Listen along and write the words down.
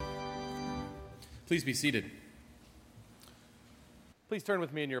Please be seated. Please turn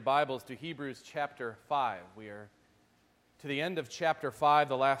with me in your Bibles to Hebrews chapter 5. We are to the end of chapter 5.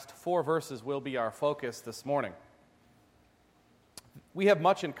 The last 4 verses will be our focus this morning. We have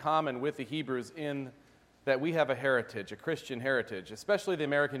much in common with the Hebrews in that we have a heritage, a Christian heritage, especially the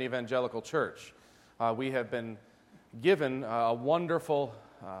American Evangelical Church. We have been given a wonderful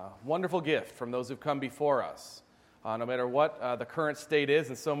gift from those who've come before us. No matter what the current state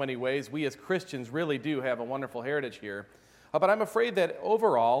is in so many ways, we as Christians really do have a wonderful heritage here. But I'm afraid that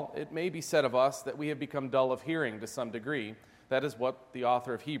overall, it may be said of us that we have become dull of hearing to some degree. That is what the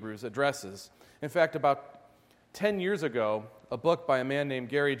author of Hebrews addresses. In fact, about 10 years ago, a book by a man named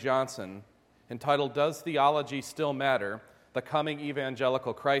Gary Johnson entitled Does Theology Still Matter? The Coming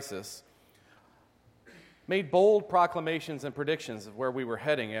Evangelical Crisis, made bold proclamations and predictions of where we were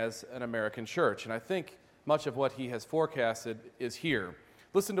heading as an American church. And I think much of what he has forecasted is here.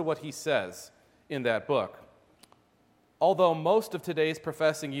 Listen to what he says in that book. Although most of today's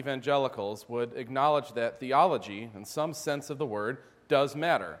professing evangelicals would acknowledge that theology, in some sense of the word, does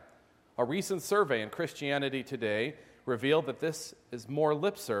matter, a recent survey in Christianity Today revealed that this is more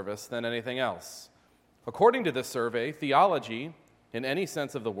lip service than anything else. According to this survey, theology, in any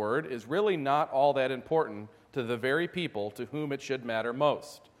sense of the word, is really not all that important to the very people to whom it should matter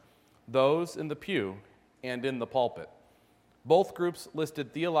most, those in the pew and in the pulpit. Both groups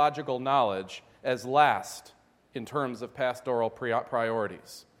listed theological knowledge as last in terms of pastoral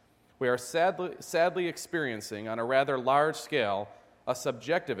priorities. We are sadly experiencing, on a rather large scale, a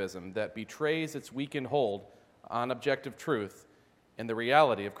subjectivism that betrays its weakened hold on objective truth and the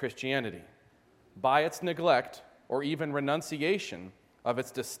reality of Christianity by its neglect or even renunciation of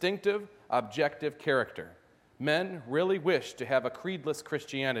its distinctive, objective character. Men really wish to have a creedless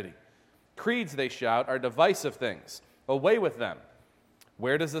Christianity. Creeds, they shout, are divisive things. Away with them.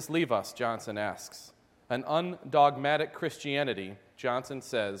 Where does this leave us, Johnson asks. An undogmatic Christianity, Johnson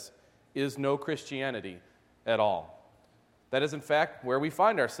says, is no Christianity at all. That is, in fact, where we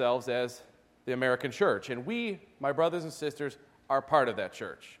find ourselves as the American church. And we, my brothers and sisters, are part of that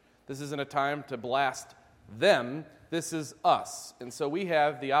church. This isn't a time to blast them. This is us. And so we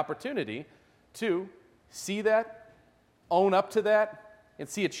have the opportunity to see that, own up to that, and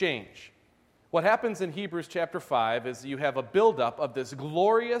see a change. What happens in Hebrews chapter 5 is you have a buildup of this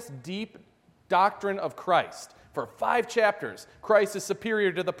glorious, deep doctrine of Christ. For 5 chapters, Christ is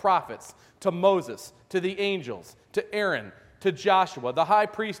superior to the prophets, to Moses, to the angels, to Aaron, to Joshua, the high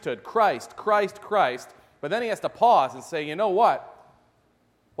priesthood, Christ. But then he has to pause and say, you know what?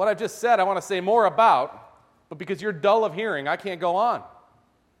 What I've just said I want to say more about, but because you're dull of hearing, I can't go on.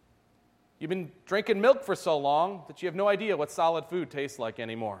 You've been drinking milk for so long that you have no idea what solid food tastes like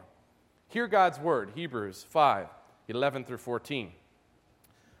anymore. Hear God's word, Hebrews 5, 11 through 14.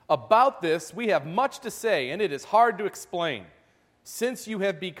 About this we have much to say, and it is hard to explain, since you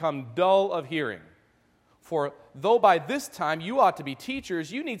have become dull of hearing. For though by this time you ought to be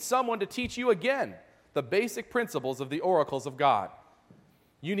teachers, you need someone to teach you again the basic principles of the oracles of God.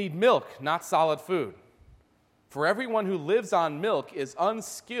 You need milk, not solid food. For everyone who lives on milk is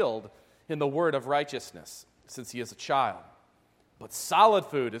unskilled in the word of righteousness, since he is a child. But solid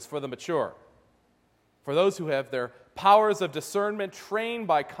food is for the mature, for those who have their powers of discernment trained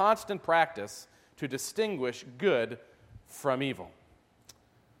by constant practice to distinguish good from evil.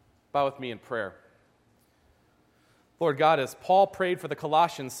 Bow with me in prayer. Lord God, as Paul prayed for the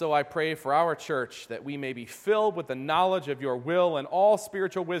Colossians, so I pray for our church that we may be filled with the knowledge of your will and all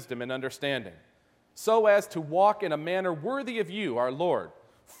spiritual wisdom and understanding, so as to walk in a manner worthy of you, our Lord,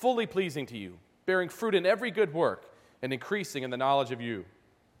 fully pleasing to you, bearing fruit in every good work, and increasing in the knowledge of you.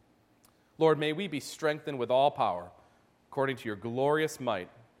 Lord, may we be strengthened with all power, according to your glorious might,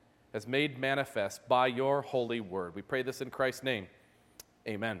 as made manifest by your holy word. We pray this in Christ's name.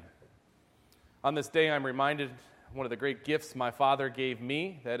 Amen. On this day, I'm reminded of one of the great gifts my father gave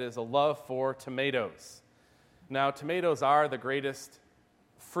me, that is a love for tomatoes. Now, tomatoes are the greatest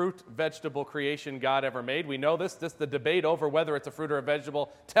fruit, vegetable creation God ever made. We know this. The debate over whether it's a fruit or a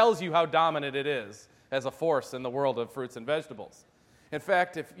vegetable tells you how dominant it is as a force in the world of fruits and vegetables. In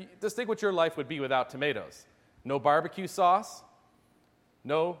fact, just think what your life would be without tomatoes. No barbecue sauce,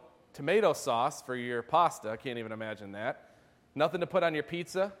 no tomato sauce for your pasta. I can't even imagine that. Nothing to put on your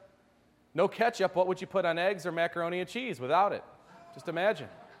pizza. No ketchup. What would you put on eggs or macaroni and cheese without it? Just imagine.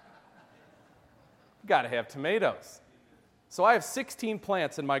 You've got to have tomatoes. So I have 16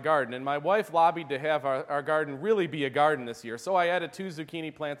 plants in my garden, and my wife lobbied to have our garden really be a garden this year, so I added 2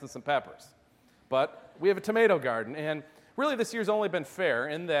 zucchini plants and some peppers. But we have a tomato garden, and really this year's only been fair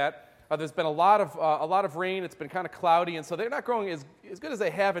in that there's been a lot of rain. It's been kind of cloudy, and so they're not growing as good as they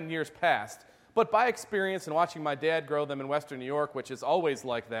have in years past. But by experience and watching my dad grow them in Western New York, which is always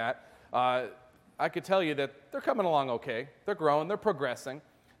like that, I could tell you that they're coming along okay. They're growing, they're progressing.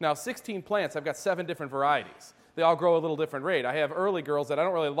 Now, 16 plants, I've got 7 different varieties. They all grow a little different rate. I have early girls that I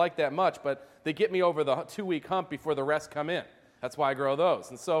don't really like that much, but they get me over the 2-week hump before the rest come in. That's why I grow those.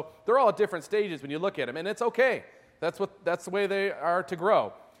 And so they're all at different stages when you look at them, and it's okay. That's the way they are to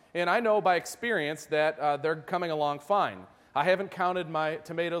grow. And I know by experience that they're coming along fine. I haven't counted my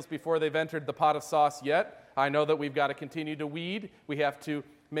tomatoes before they've entered the pot of sauce yet. I know that we've got to continue to weed. We have to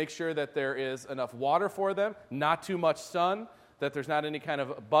make sure that there is enough water for them, not too much sun, that there's not any kind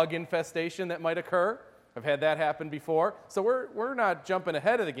of bug infestation that might occur. I've had that happen before. So we're not jumping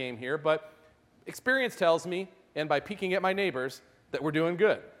ahead of the game here, but experience tells me, and by peeking at my neighbors, that we're doing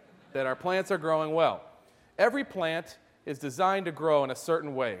good, that our plants are growing well. Every plant is designed to grow in a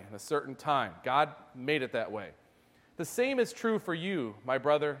certain way, in a certain time. God made it that way. The same is true for you, my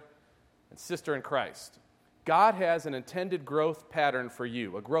brother and sister in Christ. God has an intended growth pattern for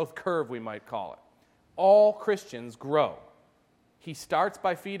you, a growth curve we might call it. All Christians grow. He starts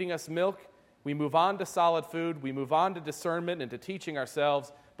by feeding us milk. We move on to solid food. We move on to discernment and to teaching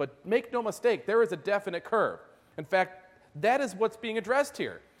ourselves. But make no mistake, there is a definite curve. In fact, that is what's being addressed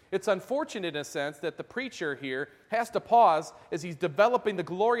here. It's unfortunate in a sense that the preacher here has to pause as he's developing the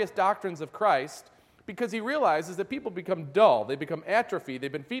glorious doctrines of Christ because he realizes that people become dull, they become atrophied,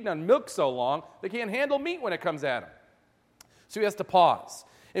 they've been feeding on milk so long, they can't handle meat when it comes at them. So he has to pause.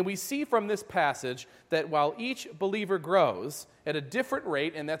 And we see from this passage that while each believer grows at a different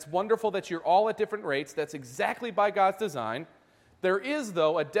rate, and that's wonderful that you're all at different rates, that's exactly by God's design, there is,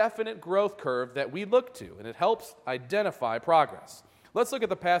 though, a definite growth curve that we look to, and it helps identify progress. Let's look at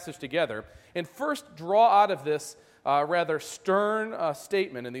the passage together and first draw out of this rather stern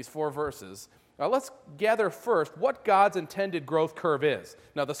statement in these 4 verses. Let's gather first what God's intended growth curve is.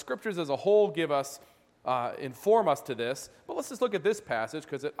 Now, the scriptures as a whole inform us to this, but let's just look at this passage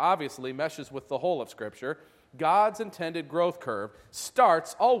because it obviously meshes with the whole of Scripture. God's intended growth curve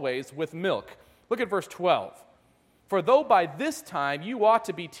starts always with milk. Look at verse 12. For though by this time you ought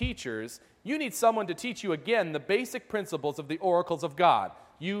to be teachers, you need someone to teach you again the basic principles of the oracles of God.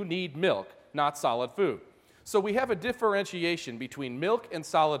 You need milk, not solid food. So we have a differentiation between milk and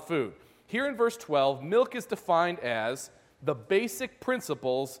solid food. Here in verse 12, milk is defined as the basic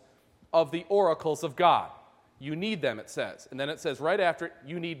principles of the oracles of God. You need them, it says. And then it says right after it,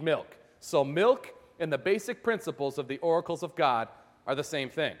 you need milk. So milk and the basic principles of the oracles of God are the same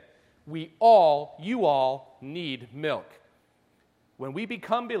thing. You all need milk. When we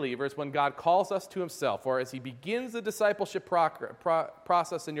become believers, when God calls us to himself, or as he begins the discipleship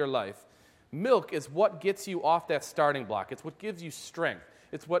process in your life, milk is what gets you off that starting block. It's what gives you strength.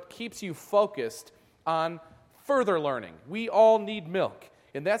 It's what keeps you focused on further learning. We all need milk,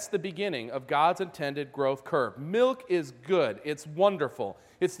 and that's the beginning of God's intended growth curve. Milk is good. It's wonderful.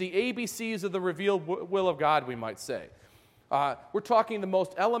 It's the ABCs of the revealed will of God, we might say. We're talking the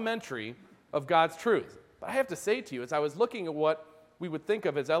most elementary of God's truths. But I have to say to you, as I was looking at what we would think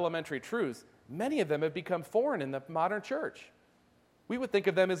of as elementary truths, many of them have become foreign in the modern church. We would think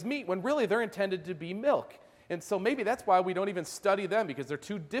of them as meat when really they're intended to be milk. And so maybe that's why we don't even study them, because they're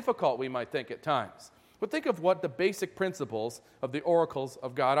too difficult, we might think at times. But think of what the basic principles of the oracles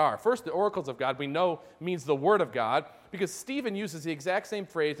of God are. First, the oracles of God we know means the Word of God, because Stephen uses the exact same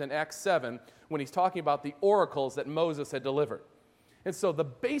phrase in Acts 7 when he's talking about the oracles that Moses had delivered. And so the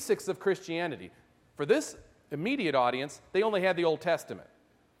basics of Christianity, for this immediate audience, they only had the Old Testament.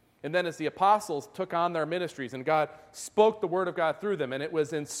 And then as the apostles took on their ministries and God spoke the Word of God through them, and it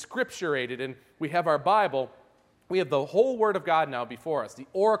was inscripturated, and we have our Bible, we have the whole Word of God now before us, the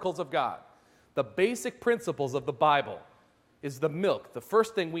oracles of God. The basic principles of the Bible is the milk, the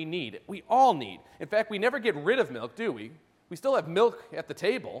first thing we need. We all need. In fact, we never get rid of milk, do we? We still have milk at the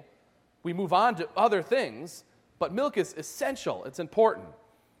table. We move on to other things, but milk is essential. It's important.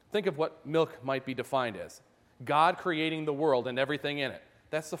 Think of what milk might be defined as. God creating the world and everything in it.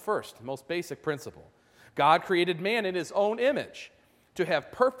 That's the first, most basic principle. God created man in his own image to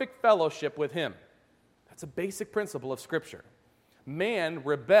have perfect fellowship with him. That's a basic principle of Scripture. Man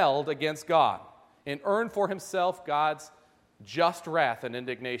rebelled against God and earned for himself God's just wrath and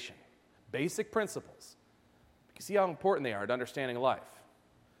indignation. Basic principles. You see how important they are to understanding life.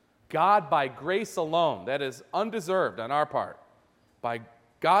 God, by grace alone, that is undeserved on our part, by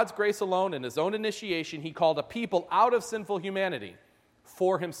God's grace alone and his own initiation, he called a people out of sinful humanity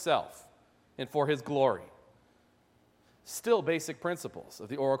for himself and for his glory. Still basic principles of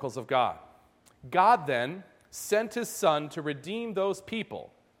the oracles of God. God then sent his Son to redeem those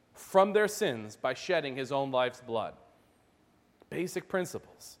people from their sins by shedding his own life's blood. Basic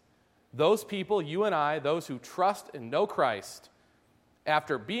principles. Those people, you and I, those who trust and know Christ,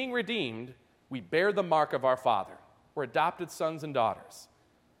 after being redeemed, we bear the mark of our Father. We're adopted sons and daughters.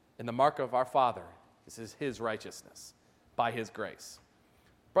 And the mark of our Father is his righteousness by his grace.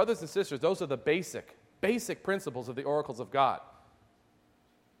 Brothers and sisters, those are the basic principles of the oracles of God.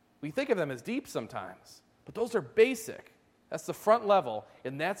 We think of them as deep sometimes, but those are basic. That's the front level,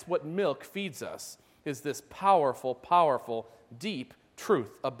 and that's what milk feeds us, is this powerful, powerful, deep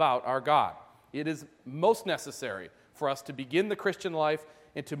truth about our God. It is most necessary for us to begin the Christian life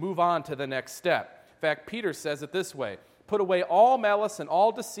and to move on to the next step. In fact, Peter says it this way, "Put away all malice and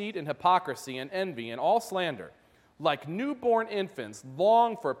all deceit and hypocrisy and envy and all slander. Like newborn infants,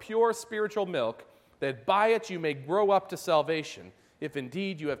 long for pure spiritual milk, that by it you may grow up to salvation, if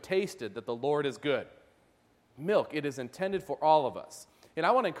indeed you have tasted that the Lord is good." Milk, it is intended for all of us. And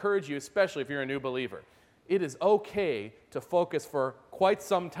I want to encourage you, especially if you're a new believer, it is okay to focus for quite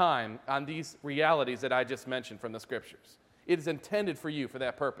some time on these realities that I just mentioned from the Scriptures. It is intended for you for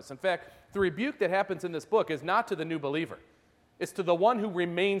that purpose. In fact, the rebuke that happens in this book is not to the new believer. It's to the one who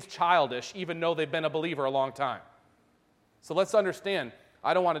remains childish even though they've been a believer a long time. So let's understand,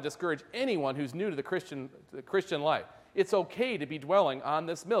 I don't want to discourage anyone who's new to the Christian life. It's okay to be dwelling on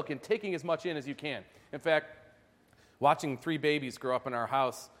this milk and taking as much in as you can. In fact, watching 3 babies grow up in our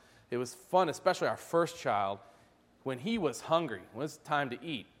house, it was fun, especially our first child. When he was hungry, when it was time to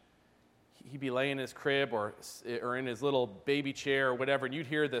eat, he'd be laying in his crib or in his little baby chair or whatever, and you'd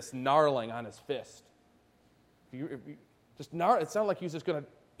hear this gnarling on his fist. It sounded like he was just going to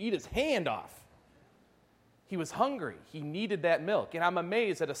eat his hand off. He was hungry. He needed that milk. And I'm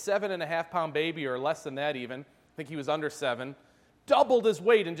amazed that a 7.5-pound baby, or less than that even, I think he was under 7, doubled his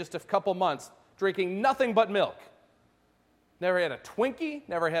weight in just a couple months, drinking nothing but milk. Never had a Twinkie,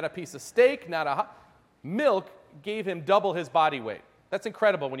 never had a piece of steak, milk gave him double his body weight. That's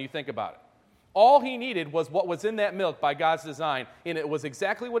incredible when you think about it. All he needed was what was in that milk by God's design, and it was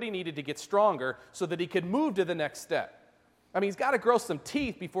exactly what he needed to get stronger so that he could move to the next step. I mean, he's got to grow some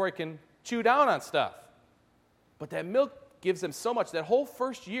teeth before he can chew down on stuff. But that milk gives him so much. That whole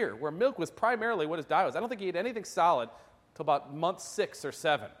first year, where milk was primarily what his diet was, I don't think he ate anything solid until about month 6 or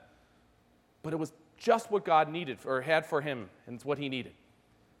 7. But it was just what God needed or had for him, and it's what he needed.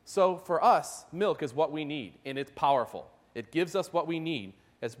 So for us, milk is what we need, and it's powerful. It gives us what we need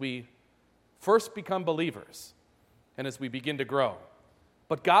as we first become believers and as we begin to grow.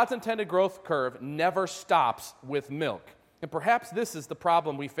 But God's intended growth curve never stops with milk. And perhaps this is the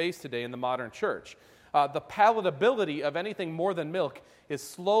problem we face today in the modern church. The palatability of anything more than milk is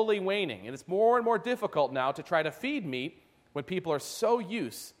slowly waning, and it's more and more difficult now to try to feed meat when people are so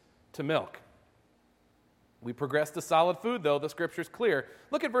used to milk. We progress to solid food, though. The Scripture's clear.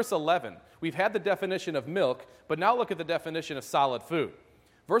 Look at verse 11. We've had the definition of milk, but now look at the definition of solid food.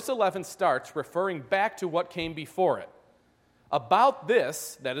 Verse 11 starts referring back to what came before it. About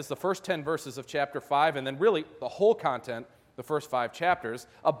this, that is the first 10 verses of chapter 5, and then really the whole content, the first 5 chapters,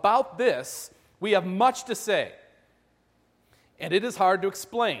 about this we have much to say, and it is hard to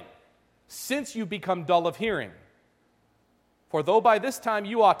explain, since you become dull of hearing. For though by this time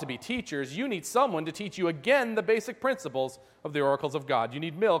you ought to be teachers, you need someone to teach you again the basic principles of the oracles of God. You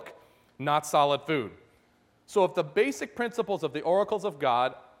need milk, not solid food. So if the basic principles of the oracles of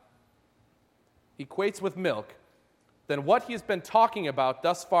God equates with milk, then what he's been talking about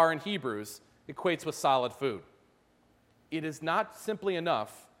thus far in Hebrews equates with solid food. It is not simply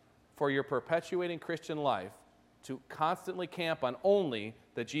enough for your perpetuating Christian life to constantly camp on only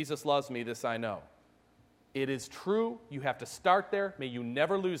that Jesus loves me, this I know. It is true. You have to start there. May you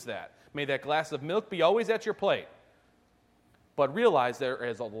never lose that. May that glass of milk be always at your plate. But realize there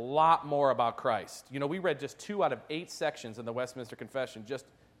is a lot more about Christ. You know, we read just 2 out of 8 sections in the Westminster Confession just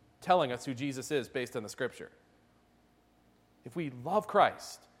telling us who Jesus is based on the Scripture. If we love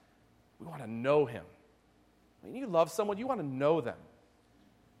Christ, we want to know him. When you love someone, you want to know them.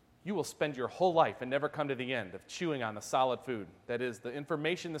 You will spend your whole life and never come to the end of chewing on the solid food. That is the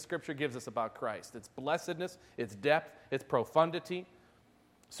information the Scripture gives us about Christ. Its blessedness, its depth, its profundity.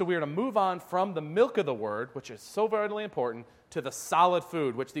 So we are to move on from the milk of the Word, which is so vitally important, to the solid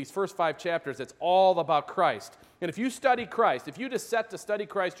food, which these first 5 chapters, it's all about Christ. And if you study Christ, if you just set to study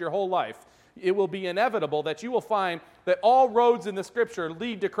Christ your whole life, it will be inevitable that you will find that all roads in the Scripture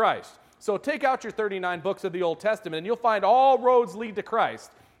lead to Christ. So take out your 39 books of the Old Testament, and you'll find all roads lead to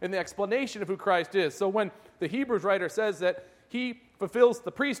Christ and the explanation of who Christ is. So when the Hebrews writer says that he fulfills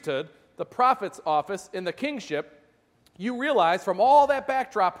the priesthood, the prophet's office, and the kingship, you realize from all that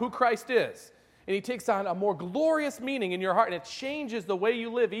backdrop who Christ is. And he takes on a more glorious meaning in your heart, and it changes the way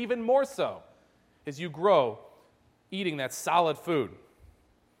you live even more so as you grow eating that solid food.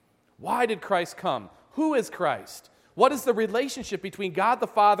 Why did Christ come? Who is Christ? What is the relationship between God the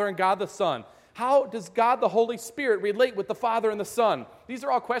Father and God the Son? How does God the Holy Spirit relate with the Father and the Son? These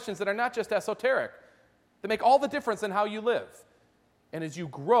are all questions that are not just esoteric. They make all the difference in how you live. And as you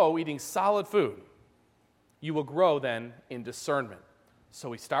grow eating solid food, you will grow then in discernment. So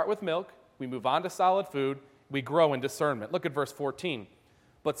we start with milk, we move on to solid food, we grow in discernment. Look at verse 14.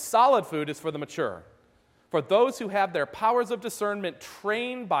 But solid food is for the mature, for those who have their powers of discernment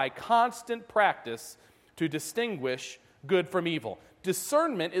trained by constant practice to distinguish good from evil.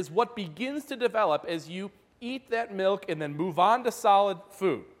 Discernment is what begins to develop as you eat that milk and then move on to solid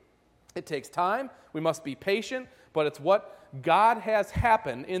food. It takes time, we must be patient, but it's what God has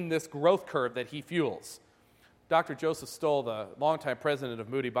happen in this growth curve that he fuels. Dr. Joseph Stoll, the longtime president of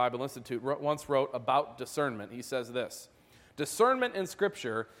Moody Bible Institute, once wrote about discernment. He says this: discernment in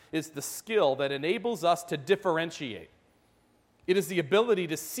Scripture is the skill that enables us to differentiate. It is the ability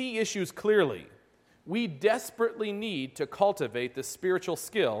to see issues clearly. We desperately need to cultivate this spiritual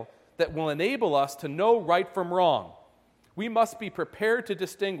skill that will enable us to know right from wrong. We must be prepared to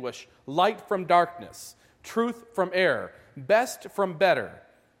distinguish light from darkness, truth from error, best from better,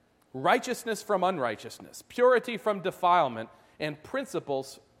 righteousness from unrighteousness, purity from defilement, and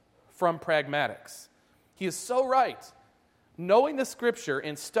principles from pragmatics. He is so right. Knowing the Scripture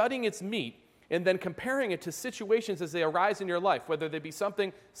and studying its meat and then comparing it to situations as they arise in your life, whether they be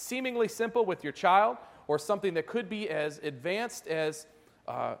something seemingly simple with your child or something that could be as advanced as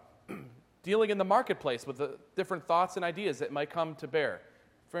dealing in the marketplace with the different thoughts and ideas that might come to bear.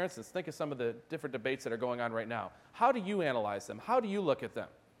 For instance, think of some of the different debates that are going on right now. How do you analyze them? How do you look at them?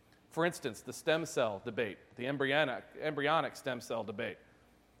 For instance, the stem cell debate, the embryonic stem cell debate.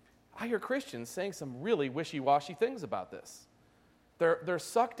 I hear Christians saying some really wishy-washy things about this. They're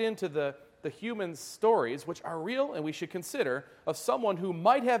sucked into the human stories, which are real and we should consider, of someone who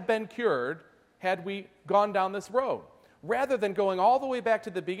might have been cured had we gone down this road, rather than going all the way back to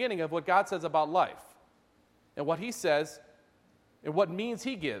the beginning of what God says about life and what he says and what means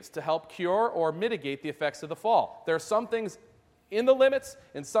he gives to help cure or mitigate the effects of the fall. There are some things in the limits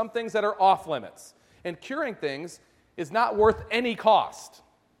and some things that are off limits. And curing things is not worth any cost.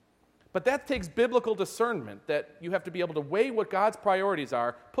 But that takes biblical discernment, that you have to be able to weigh what God's priorities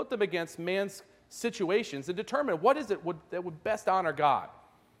are, put them against man's situations, and determine what is it that would best honor God.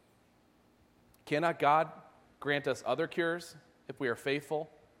 Cannot God grant us other cures if we are faithful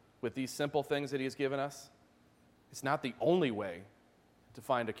with these simple things that he has given us? It's not the only way to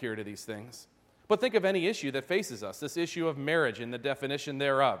find a cure to these things. But think of any issue that faces us, this issue of marriage and the definition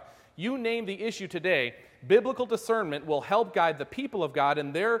thereof. You name the issue today, biblical discernment will help guide the people of God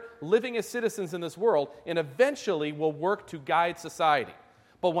in their living as citizens in this world, and eventually will work to guide society.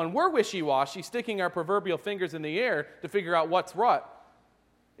 But when we're wishy-washy, sticking our proverbial fingers in the air to figure out what's what,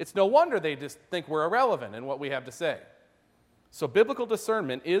 it's no wonder they just think we're irrelevant in what we have to say. So biblical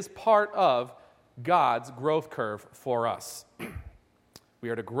discernment is part of God's growth curve for us. We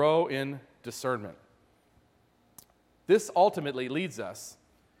are to grow in discernment. This ultimately leads us,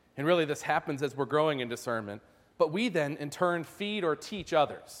 and really this happens as we're growing in discernment, but we then in turn feed or teach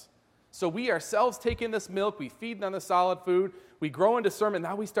others. So we ourselves take in this milk, we feed on the solid food, we grow in discernment,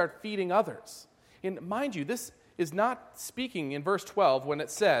 now we start feeding others. And mind you, this is not speaking in verse 12 when it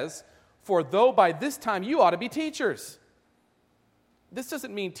says, "For though by this time you ought to be teachers." This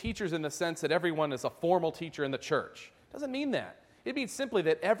doesn't mean teachers in the sense that everyone is a formal teacher in the church. It doesn't mean that. It means simply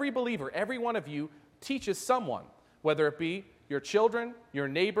that every believer, every one of you, teaches someone, whether it be your children, your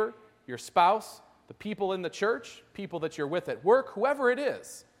neighbor, your spouse, the people in the church, people that you're with at work, whoever it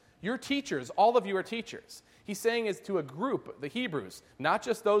is. You're teachers. All of you are teachers. He's saying is to a group, the Hebrews, not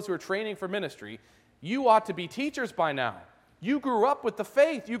just those who are training for ministry, you ought to be teachers by now. You grew up with the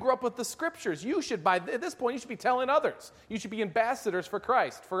faith. You grew up with the Scriptures. You should, at this point, you should be telling others. You should be ambassadors for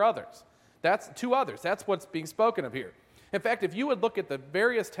Christ, for others. That's to others. That's what's being spoken of here. In fact, if you would look at the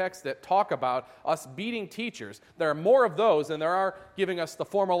various texts that talk about us being teachers, there are more of those than there are giving us the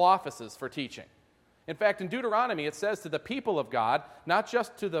formal offices for teaching. In fact, in Deuteronomy, it says to the people of God, not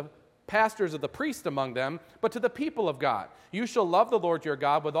just to the pastors or the priests among them, but to the people of God, "You shall love the Lord your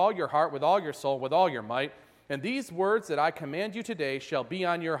God with all your heart, with all your soul, with all your might. And these words that I command you today shall be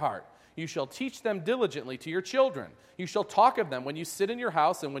on your heart. You shall teach them diligently to your children. You shall talk of them when you sit in your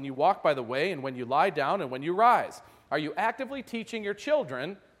house and when you walk by the way and when you lie down and when you rise." Are you actively teaching your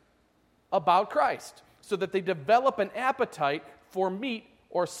children about Christ so that they develop an appetite for meat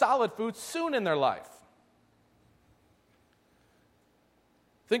or solid food soon in their life?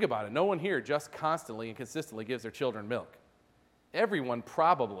 Think about it. No one here just constantly and consistently gives their children milk. Everyone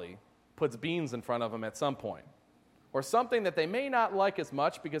probably puts beans in front of them at some point, or something that they may not like as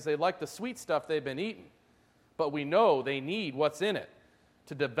much because they like the sweet stuff they've been eating, but we know they need what's in it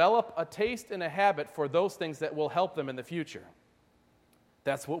to develop a taste and a habit for those things that will help them in the future.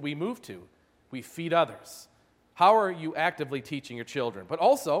 That's what we move to. We feed others. How are you actively teaching your children? But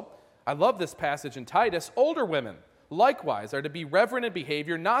also, I love this passage in Titus, older women, likewise, are to be reverent in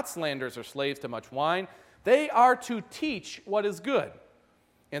behavior, not slanderers or slaves to much wine. They are to teach what is good.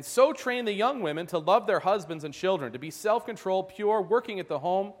 And so train the young women to love their husbands and children, to be self-controlled, pure, working at the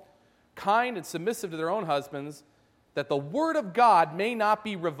home, kind and submissive to their own husbands, that the word of God may not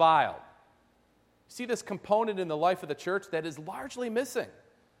be reviled. See this component in the life of the church that is largely missing,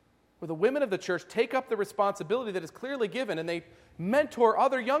 where the women of the church take up the responsibility that is clearly given, and they mentor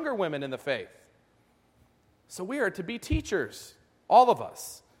other younger women in the faith. So we are to be teachers, all of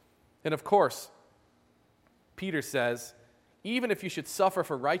us. And of course, Peter says, even if you should suffer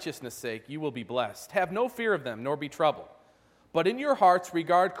for righteousness' sake, you will be blessed. Have no fear of them, nor be troubled. But in your hearts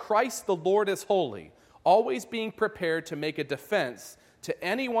regard Christ the Lord as holy, always being prepared to make a defense to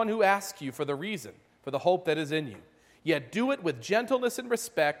anyone who asks you for the reason, for the hope that is in you. Yet do it with gentleness and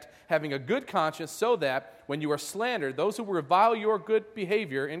respect, having a good conscience, so that when you are slandered, those who revile your good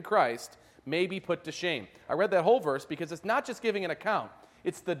behavior in Christ may be put to shame. I read that whole verse because it's not just giving an account.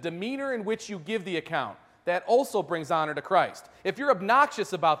 It's the demeanor in which you give the account that also brings honor to Christ. If you're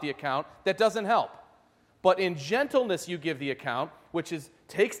obnoxious about the account, that doesn't help. But in gentleness you give the account, which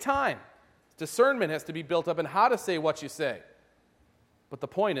takes time. Discernment has to be built up in how to say what you say. But the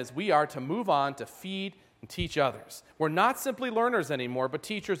point is, we are to move on to feed and teach others. We're not simply learners anymore, but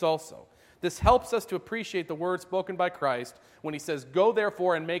teachers also. This helps us to appreciate the word spoken by Christ when he says, go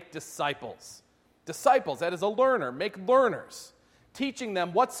therefore and make disciples. Disciples, that is a learner, make learners, teaching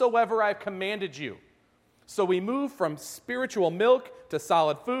them whatsoever I've commanded you. So we move from spiritual milk to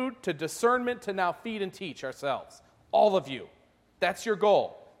solid food to discernment to now feed and teach ourselves. All of you. That's your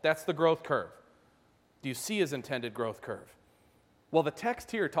goal. That's the growth curve. Do you see his intended growth curve? Well, the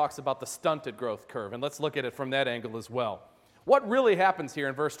text here talks about the stunted growth curve, and let's look at it from that angle as well. What really happens here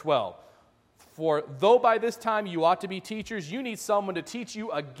in verse 12? For though by this time you ought to be teachers, you need someone to teach you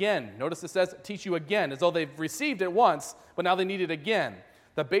again. Notice it says teach you again, as though they've received it once, but now they need it again.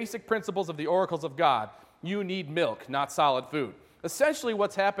 The basic principles of the oracles of God. You need milk, not solid food. Essentially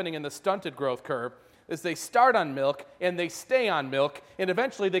what's happening in the stunted growth curve is they start on milk, and they stay on milk, and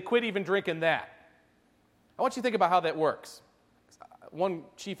eventually they quit even drinking that. I want you to think about how that works. One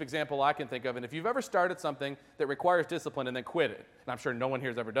chief example I can think of, and if you've ever started something that requires discipline and then quit it, and I'm sure no one here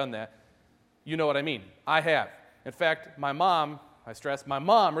has ever done that, you know what I mean. I have. In fact, my mom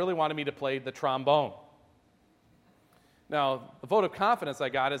really wanted me to play the trombone. Now, the vote of confidence I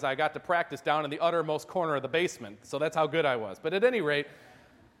got is I got to practice down in the uttermost corner of the basement, so that's how good I was. But at any rate,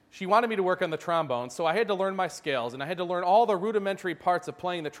 she wanted me to work on the trombone, so I had to learn my scales, and I had to learn all the rudimentary parts of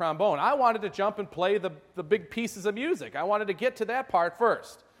playing the trombone. I wanted to jump and play the big pieces of music. I wanted to get to that part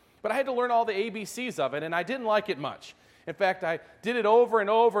first. But I had to learn all the ABCs of it, and I didn't like it much. In fact, I did it over and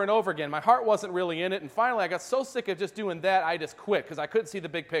over and over again. My heart wasn't really in it, and finally I got so sick of just doing that, I just quit because I couldn't see the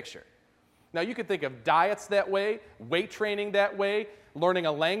big picture. Now, you can think of diets that way, weight training that way, learning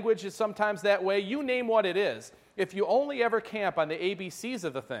a language is sometimes that way. You name what it is. If you only ever camp on the ABCs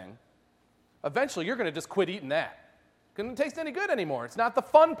of the thing, eventually you're going to just quit eating that. It doesn't taste any good anymore. It's not the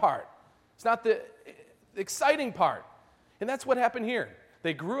fun part. It's not the exciting part. And that's what happened here.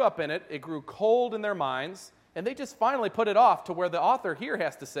 They grew up in it. It grew cold in their minds, and they just finally put it off to where the author here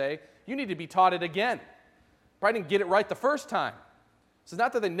has to say, you need to be taught it again. Probably didn't get it right the first time. So it's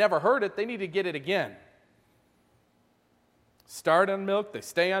not that they never heard it. They need to get it again. Start on milk, they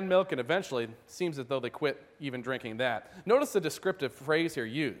stay on milk, and eventually it seems as though they quit even drinking that. Notice the descriptive phrase here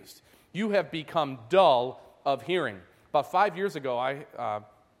used. You have become dull of hearing. About 5 years ago, I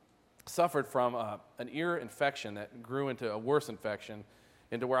suffered from an ear infection that grew into a worse infection,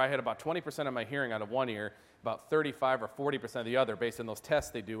 into where I had about 20% of my hearing out of one ear, about 35 or 40% of the other, based on those tests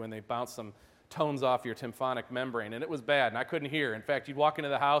they do when they bounce some tones off your tympanic membrane, and it was bad, and I couldn't hear. In fact, you'd walk into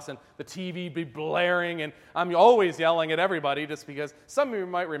the house, and the TV would be blaring, and I'm always yelling at everybody just because some of you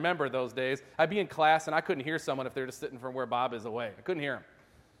might remember those days. I'd be in class, and I couldn't hear someone if they're just sitting from where Bob is away. I couldn't hear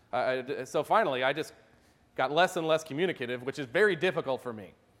him. So finally, I just got less and less communicative, which is very difficult for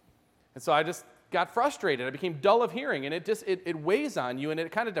me. And so I just got frustrated. I became dull of hearing, and it weighs on you, and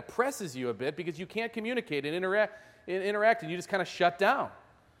it kind of depresses you a bit because you can't communicate and interact, and you just kind of shut down.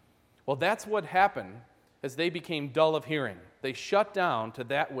 Well, that's what happened as they became dull of hearing. They shut down to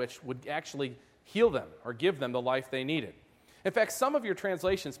that which would actually heal them or give them the life they needed. In fact, some of your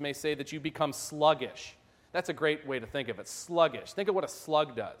translations may say that you become sluggish. That's a great way to think of it, sluggish. Think of what a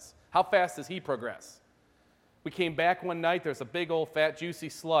slug does. How fast does he progress? We came back one night, there's a big old fat juicy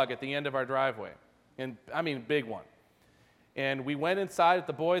slug at the end of our driveway. And I mean, big one. And we went inside,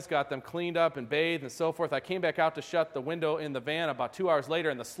 the boys got them cleaned up and bathed and so forth. I came back out to shut the window in the van about 2 hours later,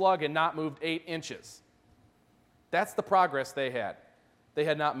 and the slug had not moved 8 inches. That's the progress they had. They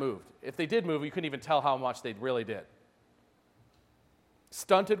had not moved. If they did move, you couldn't even tell how much they really did.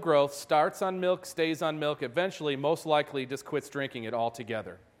 Stunted growth starts on milk, stays on milk, eventually, most likely, just quits drinking it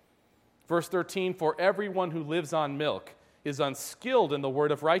altogether. Verse 13, for everyone who lives on milk is unskilled in the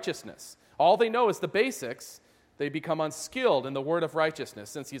word of righteousness. All they know is the basics. They become unskilled in the word of righteousness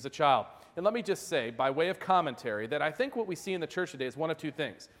since he's a child. And let me just say, by way of commentary, that I think what we see in the church today is one of two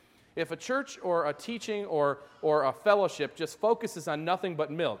things. If a church or a teaching or a fellowship just focuses on nothing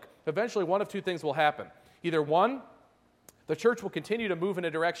but milk, eventually one of two things will happen. Either one, the church will continue to move in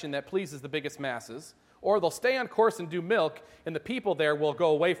a direction that pleases the biggest masses, or they'll stay on course and do milk, and the people there will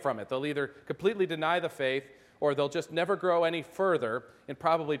go away from it. They'll either completely deny the faith, or they'll just never grow any further and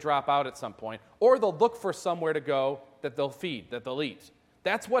probably drop out at some point, or they'll look for somewhere to go that they'll feed, that they'll eat.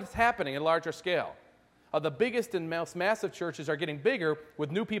 That's what's happening in larger scale. The biggest and most massive churches are getting bigger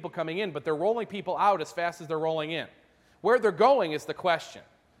with new people coming in, but they're rolling people out as fast as they're rolling in. Where they're going is the question.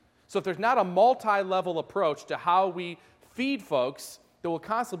 So if there's not a multi-level approach to how we feed folks, there will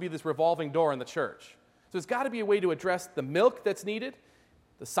constantly be this revolving door in the church. So there's got to be a way to address the milk that's needed,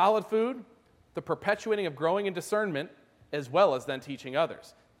 the solid food, the perpetuating of growing in discernment, as well as then teaching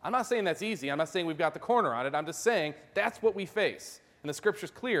others. I'm not saying that's easy. I'm not saying we've got the corner on it. I'm just saying that's what we face. And the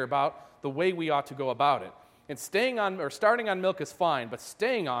Scripture's clear about the way we ought to go about it. And starting on milk is fine, but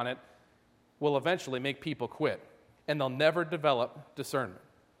staying on it will eventually make people quit, and they'll never develop discernment.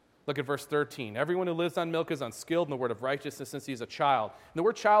 Look at verse 13. Everyone who lives on milk is unskilled in the word of righteousness since he's a child. And the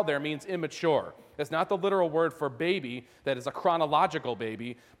word child there means immature. It's not the literal word for baby that is a chronological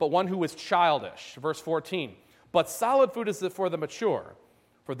baby, but one who is childish. Verse 14. But solid food is for the mature,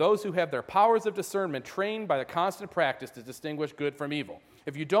 for those who have their powers of discernment trained by the constant practice to distinguish good from evil.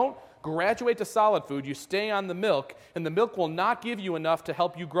 If you don't graduate to solid food, you stay on the milk, and the milk will not give you enough to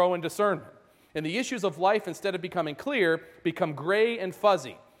help you grow in discernment. And the issues of life, instead of becoming clear, become gray and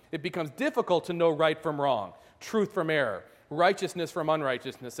fuzzy. It becomes difficult to know right from wrong, truth from error, righteousness from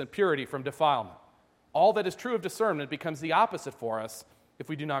unrighteousness, and purity from defilement. All that is true of discernment becomes the opposite for us if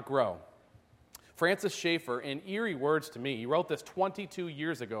we do not grow. Francis Schaeffer, in eerie words to me, he wrote this 22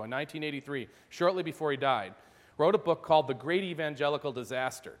 years ago in 1983, shortly before he died, wrote a book called The Great Evangelical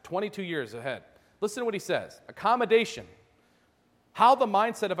Disaster, 22 years ahead. Listen to what he says. Accommodation. How the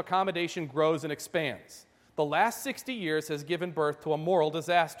mindset of accommodation grows and expands. The last 60 years has given birth to a moral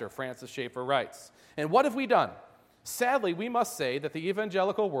disaster, Francis Schaeffer writes. And what have we done? Sadly, we must say that the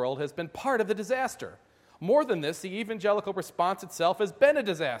evangelical world has been part of the disaster. More than this, the evangelical response itself has been a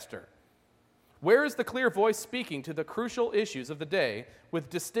disaster. Where is the clear voice speaking to the crucial issues of the day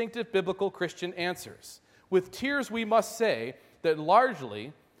with distinctive biblical Christian answers? With tears, we must say that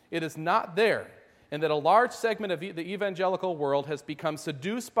largely it is not there, and that a large segment of the evangelical world has become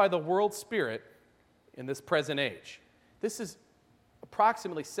seduced by the world spirit in this present age. This is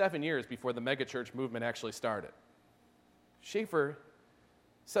approximately 7 years before the megachurch movement actually started. Schaeffer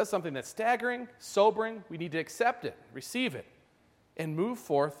says something that's staggering, sobering. We need to accept it, receive it, and move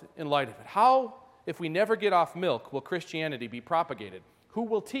forth in light of it. How, if we never get off milk, will Christianity be propagated? Who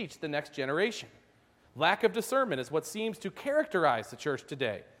will teach the next generation? Lack of discernment is what seems to characterize the church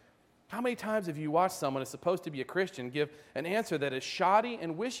today. How many times have you watched someone who's supposed to be a Christian give an answer that is shoddy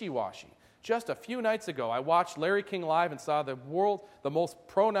and wishy-washy? Just a few nights ago, I watched Larry King live and saw the most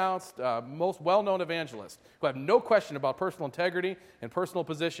pronounced, most well-known evangelist, who had no question about personal integrity and personal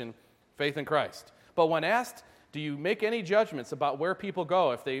position, faith in Christ. But when asked, do you make any judgments about where people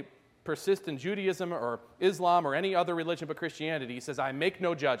go if they persist in Judaism or Islam or any other religion but Christianity, he says, I make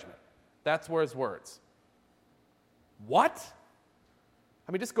no judgment. That's where his words. What?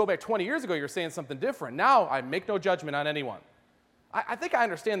 I mean, just go back 20 years ago, you were saying something different. Now, I make no judgment on anyone. I think I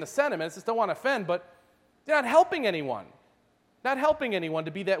understand the sentiments, just don't want to offend, but they're not helping anyone. Not helping anyone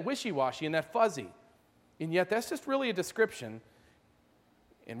to be that wishy-washy and that fuzzy. And yet, that's just really a description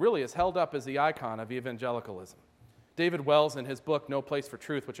and really is held up as the icon of evangelicalism. David Wells, in his book, No Place for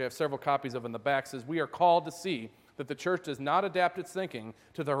Truth, which I have several copies of in the back, says, we are called to see that the church does not adapt its thinking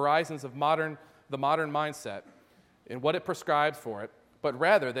to the horizons of the modern mindset and what it prescribes for it, but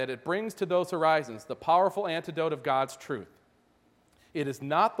rather that it brings to those horizons the powerful antidote of God's truth. It is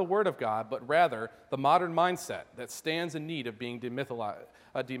not the Word of God, but rather the modern mindset that stands in need of being demythologized.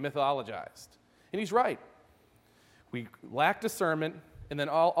 And he's right. We lack discernment, and then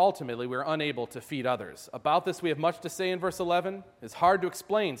ultimately we're unable to feed others. About this we have much to say in verse 11. It's hard to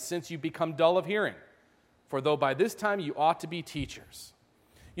explain since you become dull of hearing. For though by this time you ought to be teachers.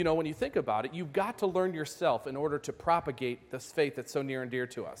 You know, when you think about it, you've got to learn yourself in order to propagate this faith that's so near and dear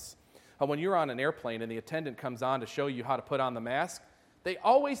to us. When you're on an airplane and the attendant comes on to show you how to put on the mask, they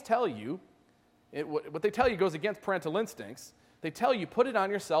always tell you, what they tell you goes against parental instincts. They tell you, put it on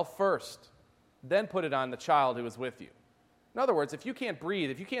yourself first, then put it on the child who is with you. In other words, if you can't breathe,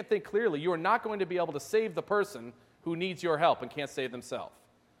 if you can't think clearly, you are not going to be able to save the person who needs your help and can't save themselves.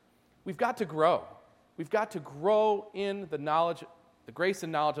 We've got to grow. We've got to grow in the knowledge, the grace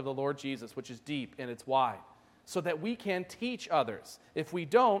and knowledge of the Lord Jesus, which is deep and it's wide, so that we can teach others. If we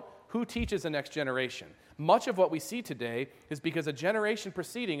don't, who teaches the next generation? Much of what we see today is because a generation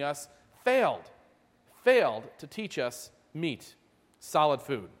preceding us failed to teach us meat, solid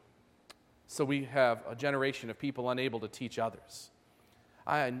food. So we have a generation of people unable to teach others.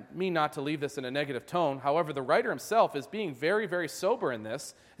 I mean not to leave this in a negative tone. However, the writer himself is being very, very sober in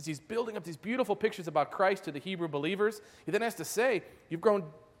this as he's building up these beautiful pictures about Christ to the Hebrew believers. He then has to say, you've grown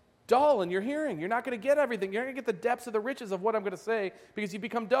dull in your hearing. You're not going to get everything. You're not going to get the depths of the riches of what I'm going to say because you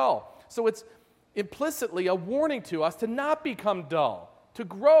become dull. So it's implicitly a warning to us to not become dull, to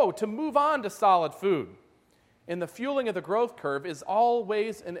grow, to move on to solid food. And the fueling of the growth curve is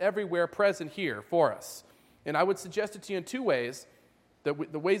always and everywhere present here for us. And I would suggest it to you in two ways, the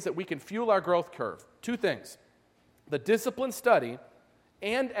ways that we can fuel our growth curve. Two things: the disciplined study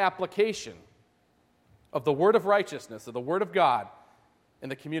and application of the word of righteousness, of the word of God, in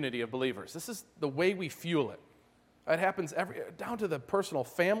the community of believers. This is the way we fuel it. It happens down to the personal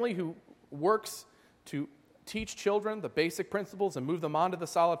family who works to teach children the basic principles and move them on to the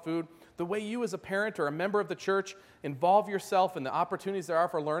solid food. The way you as a parent or a member of the church involve yourself in the opportunities there are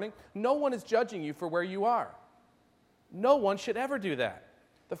for learning. No one is judging you for where you are. No one should ever do that.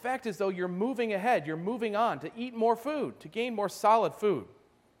 The fact is, though, you're moving ahead. You're moving on to eat more food, to gain more solid food.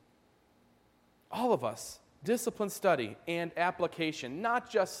 All of us, disciplined study and application, not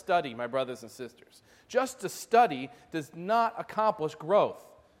just study, my brothers and sisters. Just to study does not accomplish growth.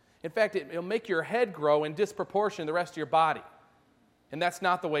 In fact, it'll make your head grow in disproportion to the rest of your body. And that's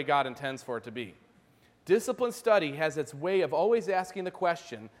not the way God intends for it to be. Disciplined study has its way of always asking the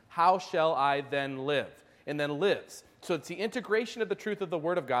question, how shall I then live? And then lives. So it's the integration of the truth of the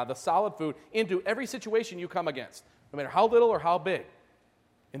Word of God, the solid food, into every situation you come against, no matter how little or how big.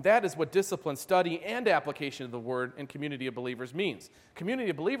 And that is what disciplined study and application of the Word in community of believers means.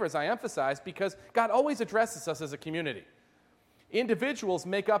 Community of believers, I emphasize, because God always addresses us as a community. Individuals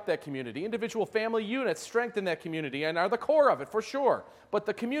make up that community. Individual family units strengthen that community and are the core of it, for sure. But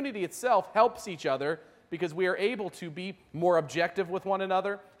the community itself helps each other because we are able to be more objective with one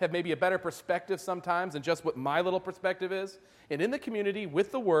another, have maybe a better perspective sometimes than just what my little perspective is. And in the community,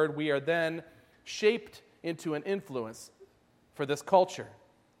 with the Word, we are then shaped into an influence for this culture.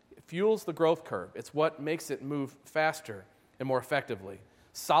 It fuels the growth curve. It's what makes it move faster and more effectively.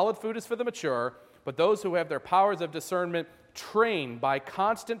 Solid food is for the mature, but those who have their powers of discernment train by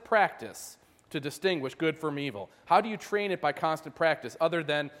constant practice to distinguish good from evil. How do you train it by constant practice other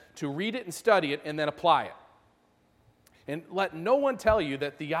than to read it and study it and then apply it? And let no one tell you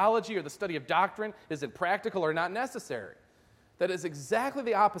that theology or the study of doctrine is impractical or not necessary. That is exactly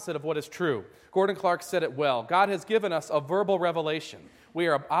the opposite of what is true. Gordon Clark said it well. God has given us a verbal revelation. We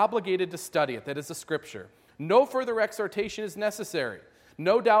are obligated to study it. That is the Scripture. No further exhortation is necessary.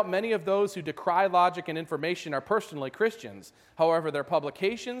 No doubt many of those who decry logic and information are personally Christians. However, their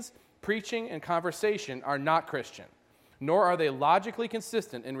publications, preaching, and conversation are not Christian, nor are they logically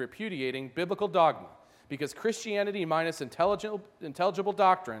consistent in repudiating biblical dogma, because Christianity minus intelligible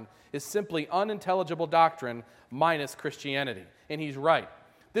doctrine is simply unintelligible doctrine minus Christianity. And he's right.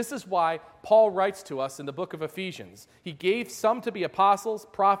 This is why Paul writes to us in the book of Ephesians. He gave some to be apostles,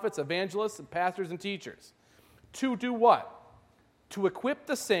 prophets, evangelists, and pastors and teachers. To do what? To equip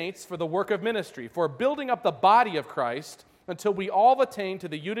the saints for the work of ministry, for building up the body of Christ until we all attain to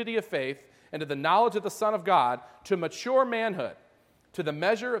the unity of faith and to the knowledge of the Son of God, to mature manhood, to the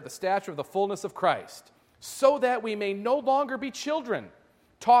measure of the stature of the fullness of Christ, so that we may no longer be children,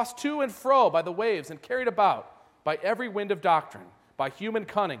 tossed to and fro by the waves and carried about by every wind of doctrine, by human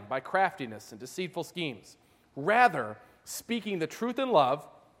cunning, by craftiness and deceitful schemes. Rather, speaking the truth in love,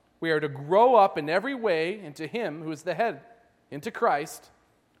 we are to grow up in every way into Him who is the head, into Christ,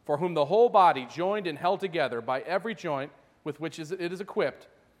 for whom the whole body, joined and held together by every joint with which it is equipped,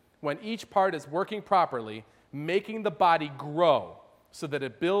 when each part is working properly, making the body grow so that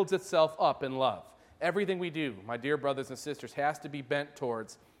it builds itself up in love. Everything we do, my dear brothers and sisters, has to be bent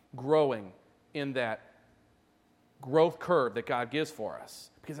towards growing in that growth curve that God gives for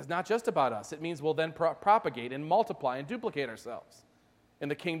us. Because it's not just about us. It means we'll then propagate and multiply and duplicate ourselves, and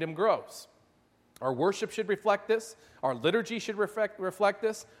the kingdom grows. Our worship should reflect this. Our liturgy should reflect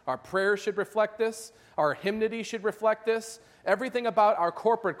this. Our prayers should reflect this. Our hymnody should reflect this. Everything about our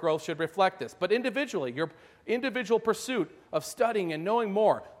corporate growth should reflect this. But individually, your individual pursuit of studying and knowing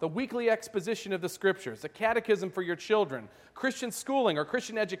more, the weekly exposition of the Scriptures, the catechism for your children, Christian schooling or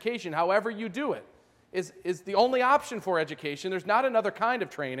Christian education, however you do it, is the only option for education. There's not another kind of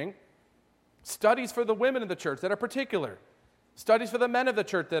training. Studies for the women in the church that are particular. Studies for the men of the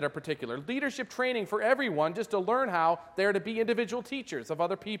church that are particular. Leadership training for everyone just to learn how they're to be individual teachers of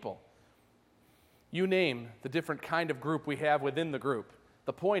other people. You name the different kind of group we have within the group.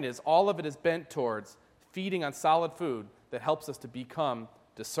 The point is, all of it is bent towards feeding on solid food that helps us to become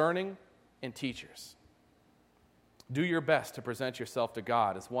discerning and teachers. Do your best to present yourself to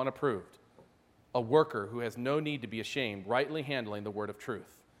God as one approved, a worker who has no need to be ashamed, rightly handling the word of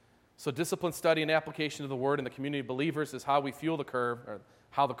truth. So disciplined study and application of the word in the community of believers is how we fuel the curve, or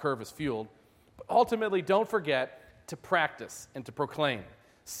how the curve is fueled. But ultimately, don't forget to practice and to proclaim.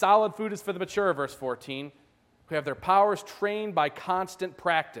 Solid food is for the mature, verse 14, who have their powers trained by constant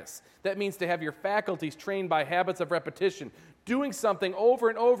practice. That means to have your faculties trained by habits of repetition. Doing something over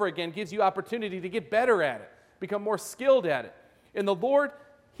and over again gives you opportunity to get better at it, become more skilled at it. And the Lord,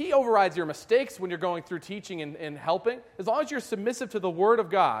 He overrides your mistakes when you're going through teaching and helping. As long as you're submissive to the Word of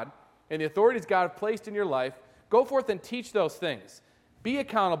God and the authorities God has placed in your life, go forth and teach those things. Be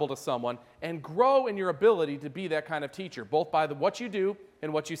accountable to someone and grow in your ability to be that kind of teacher, both by what you do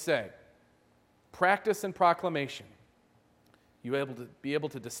and what you say. Practice and proclamation. You will be able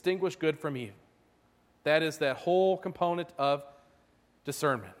to distinguish good from evil. That is that whole component of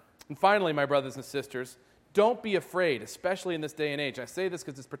discernment. And finally, my brothers and sisters, don't be afraid, especially in this day and age. I say this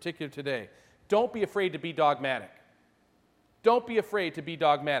because it's particular today. Don't be afraid to be dogmatic. Don't be afraid to be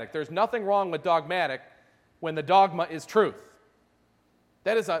dogmatic. There's nothing wrong with dogmatic when the dogma is truth.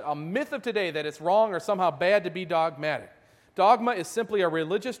 That is a myth of today that it's wrong or somehow bad to be dogmatic. Dogma is simply a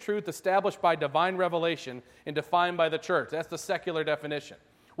religious truth established by divine revelation and defined by the church. That's the secular definition.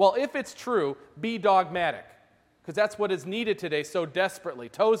 Well, if it's true, be dogmatic, because that's what is needed today so desperately.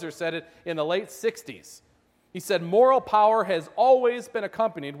 Tozer said it in the late 60s. He said, moral power has always been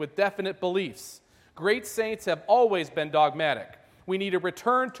accompanied with definite beliefs. Great saints have always been dogmatic. We need a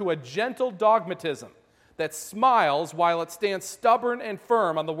return to a gentle dogmatism that smiles while it stands stubborn and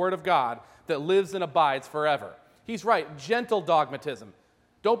firm on the Word of God that lives and abides forever. He's right, gentle dogmatism.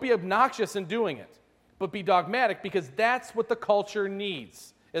 Don't be obnoxious in doing it, but be dogmatic, because that's what the culture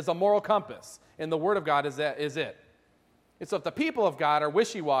needs, is a moral compass, and the Word of God is it. And so if the people of God are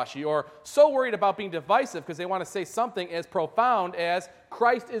wishy-washy or so worried about being divisive because they want to say something as profound as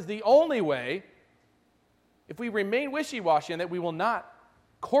Christ is the only way, if we remain wishy-washy, and that we will not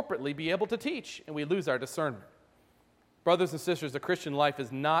corporately be able to teach, and we lose our discernment. Brothers and sisters, the Christian life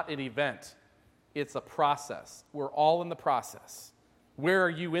is not an event. It's a process. We're all in the process. Where are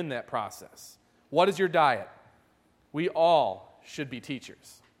you in that process? What is your diet? We all should be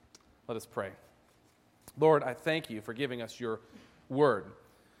teachers. Let us pray. Lord, I thank you for giving us your word.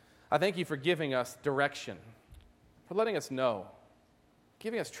 I thank you for giving us direction, for letting us know,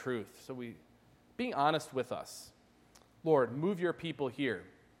 giving us truth, being honest with us. Lord, move your people here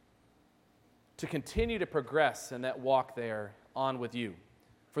to continue to progress in that walk there on with you.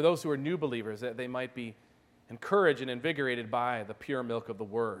 For those who are new believers, that they might be encouraged and invigorated by the pure milk of the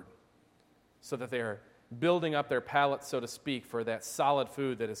word, so that they are building up their palates, so to speak, for that solid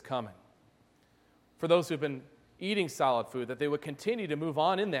food that is coming. For those who have been eating solid food, that they would continue to move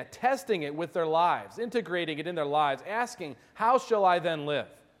on in that, testing it with their lives, integrating it in their lives, asking, how shall I then live?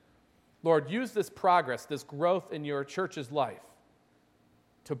 Lord, use this progress, this growth in your church's life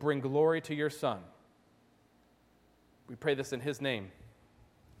to bring glory to your Son. We pray this in his name.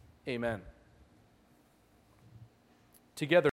 Amen. Together.